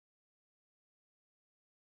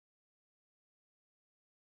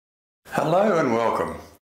Hello and welcome.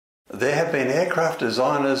 There have been aircraft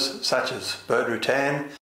designers such as Bert Rutan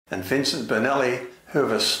and Vincent Burnelli who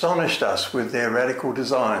have astonished us with their radical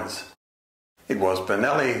designs. It was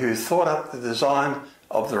Burnelli who thought up the design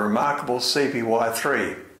of the remarkable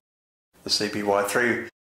CBY-3. The CBY-3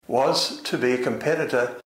 was to be a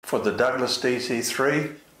competitor for the Douglas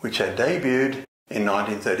DC-3, which had debuted in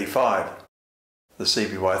 1935. The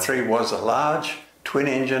CBY-3 was a large,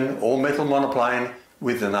 twin-engine, all-metal monoplane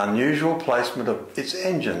with an unusual placement of its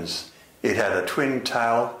engines. It had a twin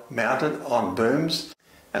tail mounted on booms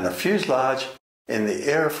and a fuselage in the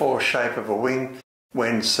aerofoil shape of a wing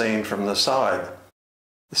when seen from the side.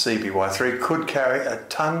 The CBY-3 could carry a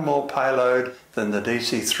ton more payload than the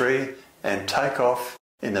DC-3 and take off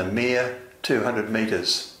in a mere 200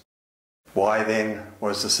 metres. Why then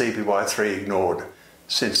was the CBY-3 ignored?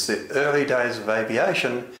 Since the early days of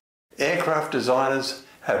aviation, aircraft designers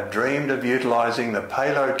have dreamed of utilising the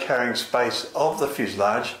payload carrying space of the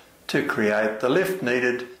fuselage to create the lift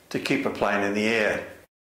needed to keep a plane in the air.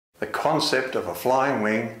 The concept of a flying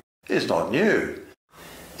wing is not new.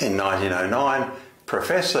 In 1909,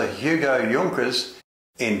 Professor Hugo Junkers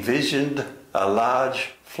envisioned a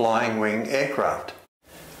large flying wing aircraft.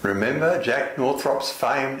 Remember Jack Northrop's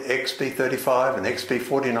famed XB-35 and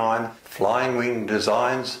XB-49 flying wing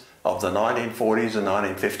designs of the 1940s and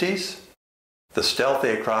 1950s? The stealth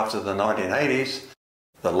aircraft of the 1980s,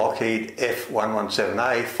 the Lockheed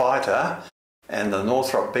F-117A fighter and the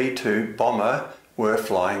Northrop B-2 bomber were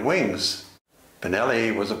flying wings.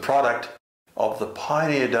 Burnelli was a product of the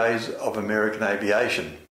pioneer days of American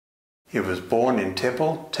aviation. He was born in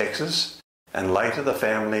Temple, Texas, and later the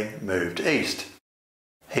family moved east.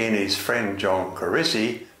 He and his friend John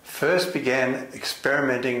Carisi first began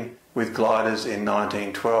experimenting with gliders in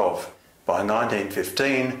 1912. By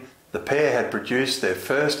 1915, the pair had produced their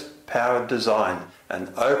first powered design,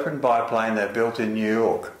 an open biplane they built in New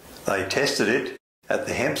York. They tested it at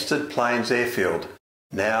the Hempstead Plains Airfield,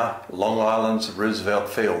 now Long Island's Roosevelt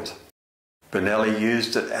Field. Burnelli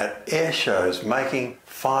used it at air shows, making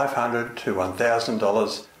 $500 to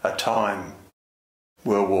 $1,000 a time.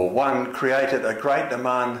 World War I created a great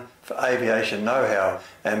demand for aviation know-how,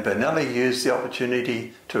 and Burnelli used the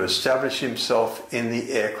opportunity to establish himself in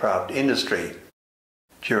the aircraft industry.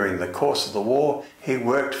 During the course of the war, he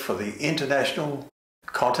worked for the International,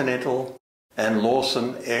 Continental and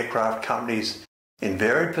Lawson aircraft companies in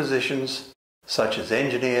varied positions such as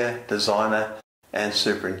engineer, designer and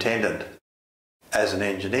superintendent. As an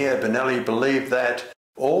engineer, Burnelli believed that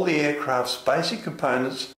all the aircraft's basic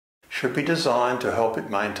components should be designed to help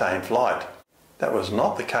it maintain flight. That was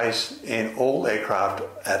not the case in all aircraft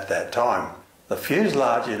at that time. The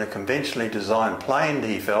fuselage in a conventionally designed plane,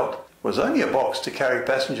 he felt, was only a box to carry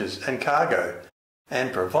passengers and cargo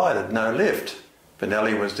and provided no lift.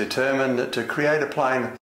 Burnelli was determined to create a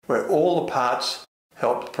plane where all the parts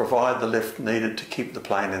helped provide the lift needed to keep the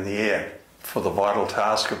plane in the air. For the vital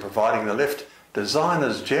task of providing the lift,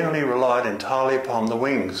 designers generally relied entirely upon the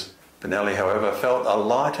wings. Burnelli, however, felt a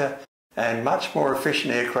lighter and much more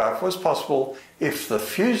efficient aircraft was possible if the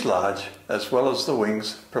fuselage as well as the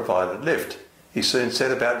wings provided lift. He soon set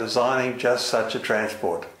about designing just such a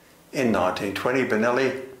transport. In 1920,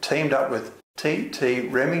 Burnelli teamed up with T.T.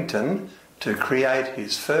 Remington to create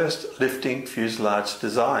his first lifting fuselage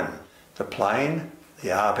design. The plane,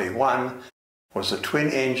 the RB-1, was a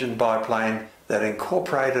twin-engine biplane that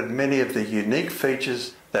incorporated many of the unique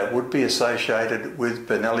features that would be associated with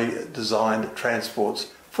Burnelli-designed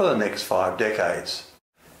transports for the next 5 decades.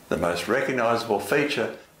 The most recognisable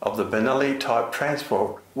feature of the Burnelli-type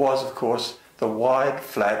transport was, of course, the wide,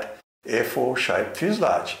 flat, airfoil-shaped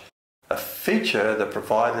fuselage, a feature that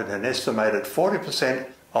provided an estimated 40%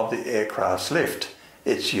 of the aircraft's lift.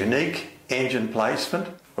 Its unique engine placement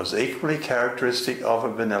was equally characteristic of a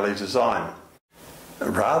Burnelli design.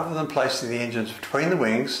 Rather than placing the engines between the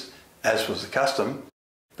wings, as was the custom,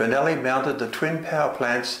 Burnelli mounted the twin power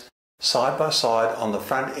plants side by side on the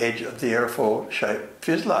front edge of the airfoil-shaped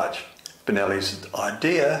fuselage. Burnelli's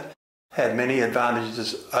idea had many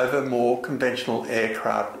advantages over more conventional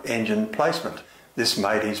aircraft engine placement. This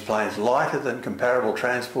made his planes lighter than comparable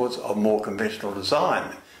transports of more conventional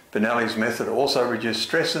design. Burnelli's method also reduced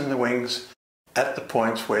stress in the wings at the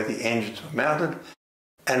points where the engines were mounted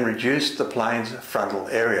and reduced the plane's frontal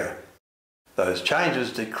area. Those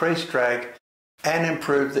changes decreased drag and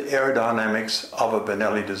improved the aerodynamics of a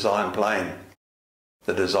Burnelli design plane.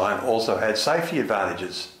 The design also had safety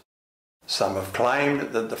advantages. Some have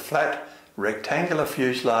claimed that the flat, rectangular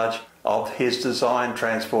fuselage of his design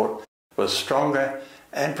transport was stronger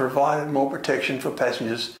and provided more protection for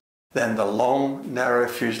passengers than the long, narrow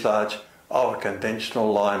fuselage of a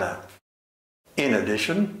conventional liner. In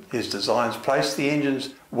addition, his designs placed the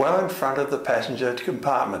engines well in front of the passenger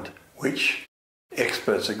compartment, which,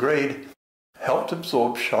 experts agreed, helped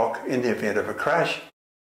absorb shock in the event of a crash.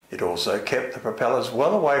 It also kept the propellers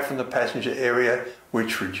well away from the passenger area,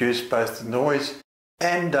 which reduced both the noise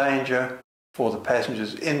and danger for the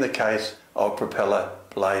passengers in the case of propeller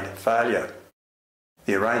blade failure.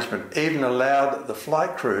 The arrangement even allowed the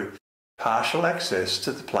flight crew partial access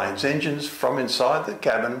to the plane's engines from inside the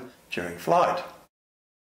cabin during flight.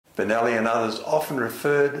 Burnelli and others often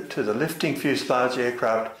referred to the lifting fuselage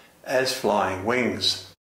aircraft as flying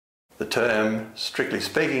wings. The term, strictly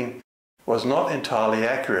speaking, was not entirely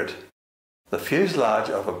accurate. The fuselage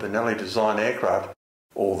of a Burnelli design aircraft,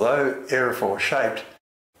 although aerofoil shaped,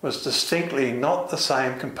 was distinctly not the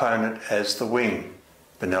same component as the wing.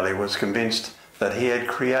 Burnelli was convinced that he had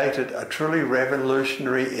created a truly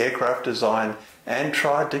revolutionary aircraft design and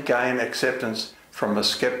tried to gain acceptance from a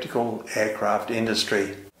sceptical aircraft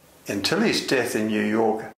industry. Until his death in New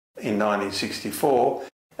York in 1964,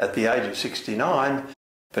 at the age of 69,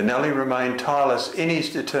 Burnelli remained tireless in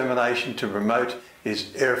his determination to promote his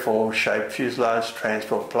airfoil-shaped fuselage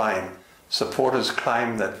transport plane. Supporters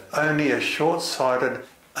claim that only a short-sighted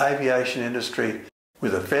aviation industry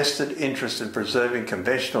with a vested interest in preserving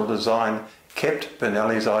conventional design kept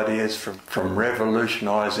Burnelli's ideas from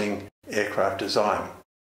revolutionising aircraft design.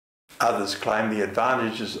 Others claim the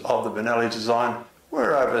advantages of the Burnelli design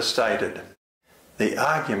were overstated. The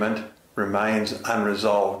argument remains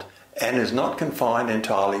unresolved and is not confined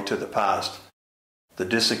entirely to the past. The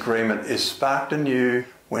disagreement is sparked anew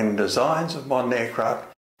when designs of modern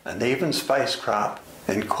aircraft and even spacecraft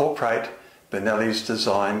incorporate Burnelli's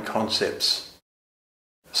design concepts.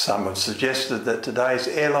 Some have suggested that today's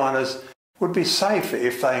airliners would be safer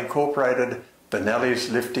if they incorporated Burnelli's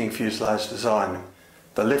lifting fuselage design,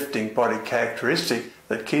 the lifting body characteristic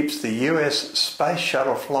that keeps the US space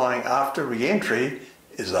shuttle flying after re-entry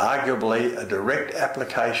is arguably a direct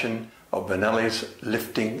application of Burnelli's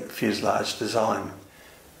lifting fuselage design.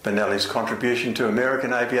 Burnelli's contribution to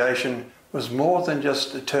American aviation was more than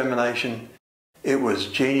just determination, it was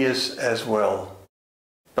genius as well.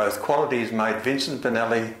 Both qualities made Vincent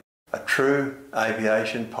Burnelli a true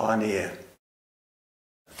aviation pioneer.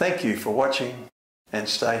 Thank you for watching and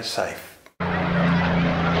stay safe.